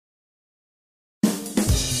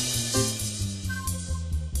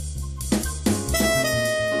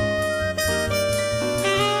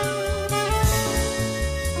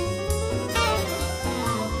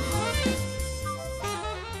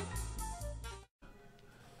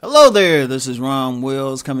Hello there, this is Rom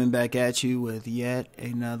Wills coming back at you with yet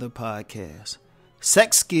another podcast.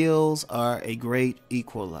 Sex skills are a great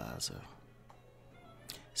equalizer.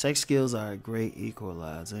 Sex skills are a great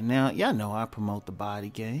equalizer. Now, y'all know I promote the body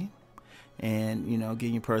game and,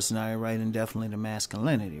 getting your personality right and definitely the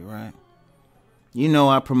masculinity, right?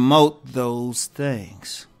 I promote those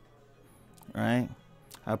things, right?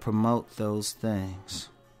 I promote those things.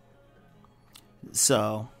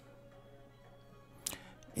 So,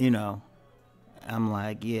 I'm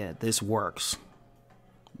like, yeah, this works.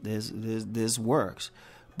 This works.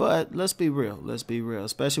 But let's be real,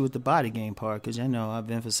 especially with the body game part, because I've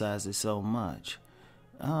emphasized it so much.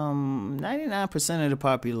 99% of the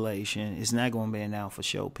population is not going to be an alpha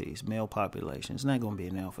showpiece. Male population is not going to be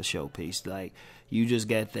an alpha showpiece. Like, you just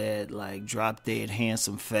got that, like, drop dead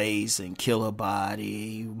handsome face and killer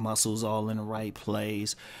body, muscles all in the right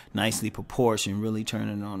place, nicely proportioned, really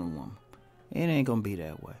turning on a woman. It ain't going to be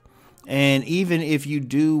that way. And even if you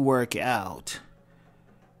do work out,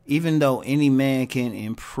 even though any man can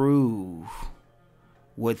improve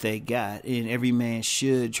what they got, and every man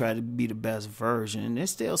should try to be the best version,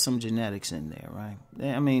 there's still some genetics in there, right?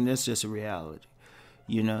 I mean, that's just a reality.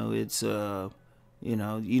 It's, you're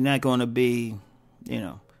not going to be,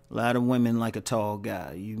 a lot of women like a tall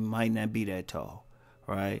guy. You might not be that tall,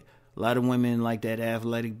 right? A lot of women like that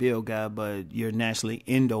athletic build guy, but you're naturally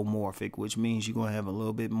endomorphic, which means you're going to have a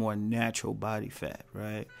little bit more natural body fat,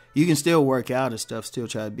 right? You can still work out and stuff, still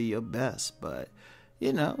try to be your best, but,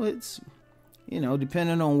 it's,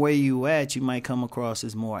 depending on where you at, you might come across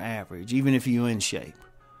as more average, even if you're in shape.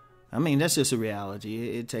 I mean, that's just a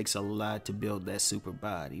reality. It takes a lot to build that super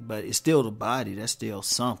body, but it's still the body. That's still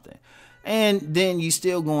something. And then you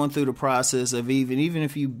still going through the process of even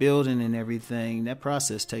if you building and everything, that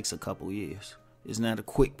process takes a couple years. It's not a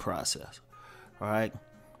quick process, all right?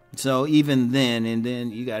 So even then, and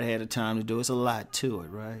then you got to have the time to do it. It's a lot to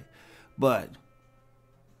it, right? But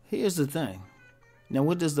here's the thing. Now,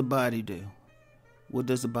 what does the body do? What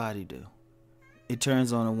does the body do? It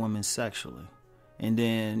turns on a woman sexually. And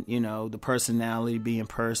then, the personality, being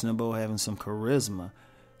personable, having some charisma,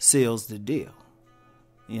 seals the deal.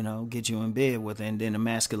 Get you in bed with her, and then the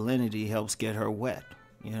masculinity helps get her wet.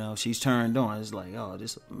 She's turned on. It's like, oh,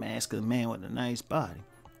 this masculine man with a nice body.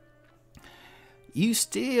 You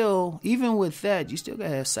still, even with that, you still got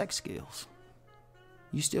to have sex skills.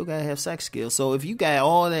 So if you got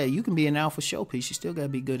all that, you can be an alpha showpiece. You still got to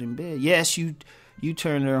be good in bed. Yes, you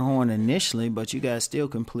turn her on initially, but you got to still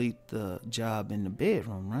complete the job in the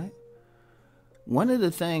bedroom, right? One of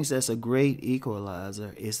the things that's a great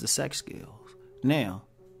equalizer is the sex skills. Now,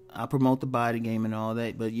 I promote the body game and all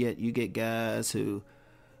that, but yet you get guys who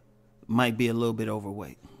might be a little bit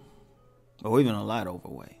overweight or even a lot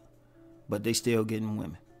overweight, but they still getting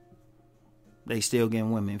women. In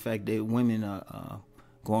fact, women are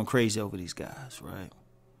going crazy over these guys, right?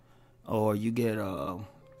 Or you get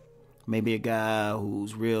maybe a guy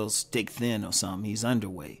who's real stick thin or something. He's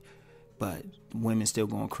underweight, but women still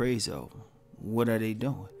going crazy over him. What are they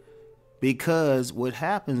doing? Because what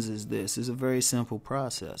happens is this is a very simple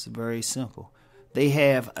process. Very simple. They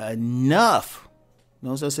have enough.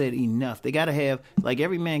 Notice I said enough. They got to have, like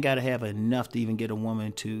every man got to have enough to even get a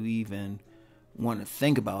woman to even want to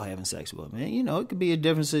think about having sex with them. And, it could be a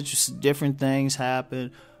different things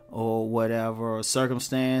happen or whatever, or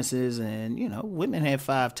circumstances. And, women have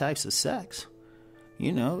 5 types of sex.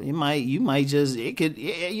 It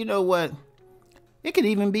could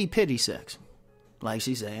even be pity sex. Like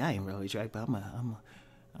she say, I ain't really attracted, but I'm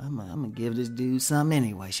gonna give this dude something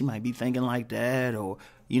anyway. She might be thinking like that, or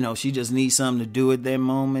she just needs something to do at that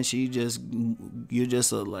moment. You're just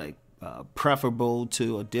preferable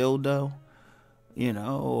to a dildo,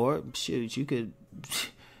 or shoot, you can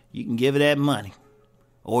give her that money,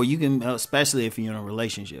 or you can, especially if you're in a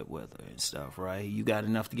relationship with her and stuff, right? You got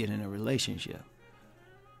enough to get in a relationship,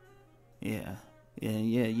 yeah,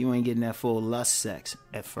 you ain't getting that full lust sex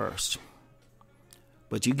at first.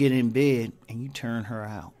 But you get in bed and you turn her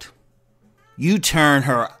out. You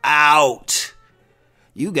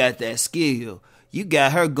got that skill. You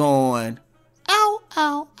got her going, ow,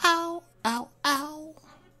 ow, ow, ow, ow.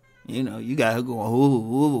 You got her going,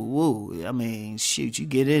 ooh, ooh, ooh. I mean, shoot, you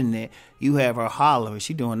get in there. You have her hollering.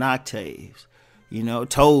 She doing octaves.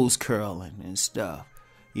 Toes curling and stuff.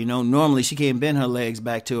 Normally she can't bend her legs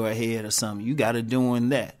back to her head or something. You got her doing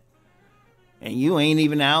that. And you ain't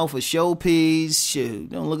even out for showpiece.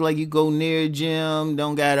 Shoot, don't look like you go near a gym.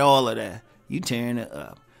 Don't got all of that. You tearing it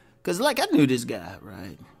up. Because, I knew this guy,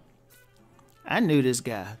 right? And he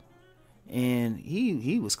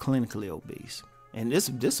was clinically obese. And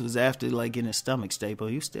this was after, in his stomach staple.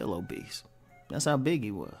 He was still obese. That's how big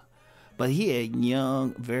he was. But he had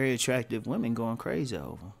young, very attractive women going crazy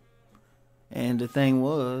over him. And the thing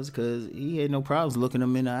was, because he had no problems looking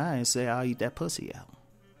them in the eye and say, I'll eat that pussy out.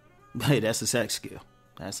 But hey, that's a sex skill.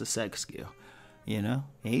 That's a sex skill. You know?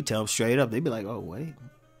 And he tell them straight up. They'd be like, oh, wait.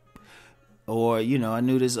 Or, you know, I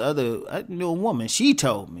knew a woman. She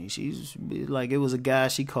told me. She's like, it was a guy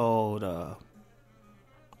she called,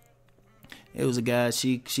 it was a guy,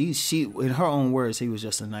 she, in her own words, he was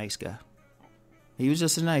just a nice guy. He was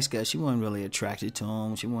just a nice guy. She wasn't really attracted to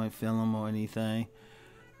him. She wasn't feeling him or anything.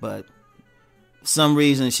 But for some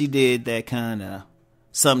reason, she did that kind of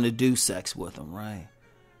something to do sex with him, right?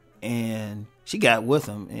 And she got with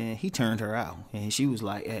him, and he turned her out. And she was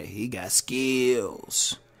like, hey, he got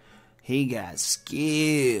skills. He got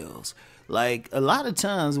skills. Like, a lot of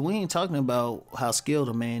times, we ain't talking about how skilled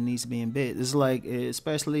a man needs to be in bed. It's like,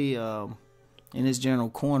 especially in this general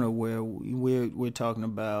corner where we're talking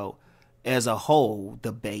about, as a whole,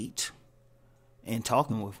 debate and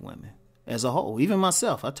talking with women. As a whole. Even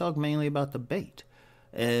myself, I talk mainly about debate.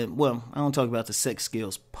 And, well, I don't talk about the sex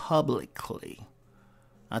skills publicly.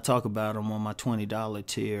 I talk about them on my $20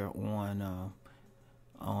 tier on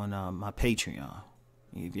my Patreon.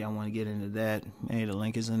 If y'all want to get into that, hey, the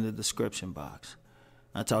link is in the description box.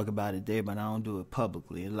 I talk about it there, but I don't do it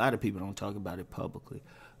publicly. A lot of people don't talk about it publicly.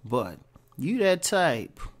 But you that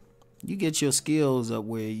type, you get your skills up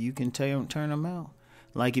where you can turn them out.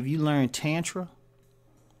 Like if you learn Tantra,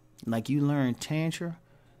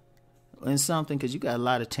 and something, because you got a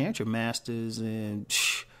lot of Tantra masters, and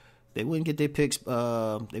they wouldn't get their pics,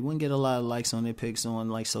 they wouldn't get a lot of likes on their pics on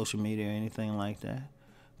like social media or anything like that.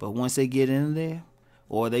 But once they get in there,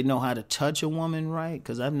 or they know how to touch a woman right,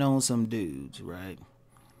 because I've known some dudes, right?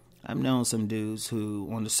 I've known some dudes who,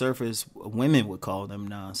 on the surface, women would call them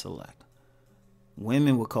non-select.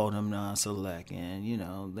 Women would call them non-select, and you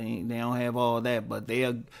know they don't have all that, but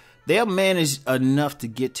they'll manage enough to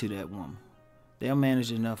get to that woman. They'll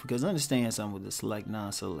manage enough, because understand something with the select,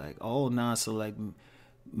 non-select. All non-select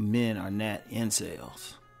men are not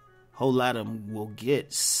incels. A whole lot of them will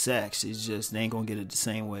get sex. It's just they ain't gonna get it the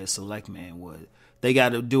same way a select man would. They got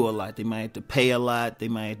to do a lot. They might have to pay a lot. They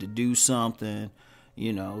might have to do something.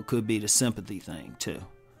 You know, it could be the sympathy thing too,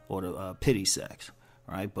 or the pity sex,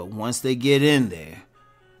 right? But once they get in there,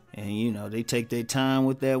 and you know, they take their time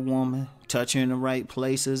with that woman, touch her in the right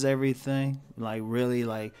places, everything, like really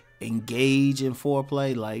like engage in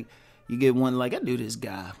foreplay. Like you get one, like I knew this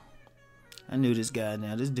guy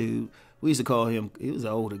now. This dude, we used to call him, he was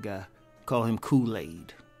an older guy, call him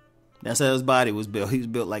Kool-Aid. That's how his body was built. He was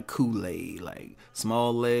built like Kool-Aid, like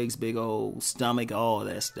small legs, big old stomach, all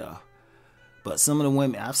that stuff. But some of the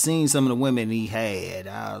women, I've seen some of the women he had.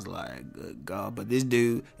 I was like, good God. But this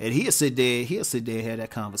dude, and he'll sit there and have that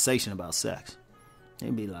conversation about sex.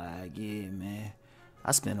 He'd be like, yeah, man,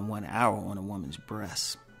 I spent 1 hour on a woman's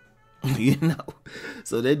breast. You know?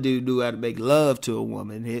 So that dude knew how to make love to a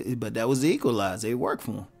woman. But that was the Equalizer. It worked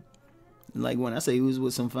for him. Like when I say he was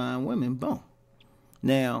with some fine women, boom.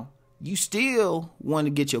 Now, you still want to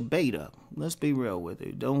get your bait up. Let's be real with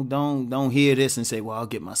it. Don't hear this and say, well, I'll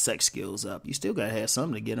get my sex skills up. You still got to have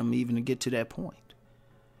something to get them even to get to that point.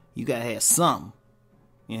 You got to have something.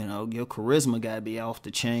 You know, your charisma got to be off the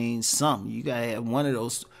chain, something. You got to have one of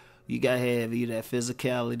those. You got to have either that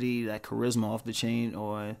physicality, that charisma off the chain,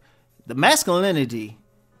 or the masculinity.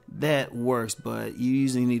 That works, but you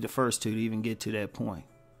usually need the first two to even get to that point.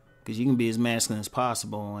 Because you can be as masculine as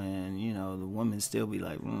possible, and, you know, the women still be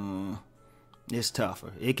like, it's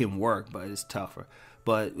tougher. It can work, but it's tougher.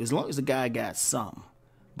 But as long as the guy got something.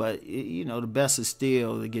 But, you know, the best is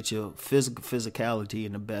still to get your physicality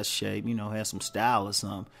in the best shape, you know, have some style or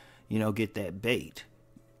something, you know, get that bait.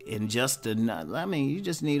 And just enough, I mean, you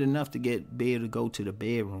just need enough to be able to go to the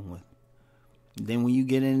bedroom with. Then when you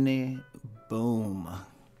get in there, boom.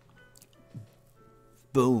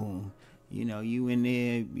 Boom. You know, you in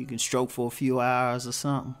there, you can stroke for a few hours or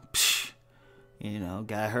something. Psh, you know,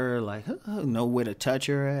 got her like, know where to touch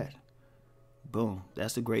her at. Boom.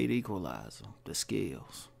 That's the great equalizer, the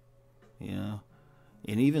skills. You know?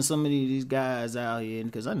 And even some of these guys out here,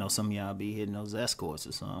 because I know some of y'all be hitting those escorts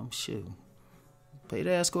or something. Shoot. Pay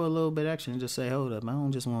the escort a little bit extra and just say, hold up, I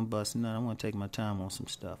don't just want to bust nothing. I want to take my time on some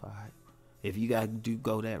stuff, all right? If you got to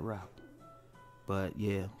go that route. But,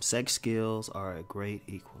 yeah, sex skills are a great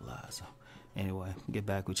equalizer. Anyway, get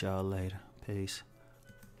back with y'all later. Peace.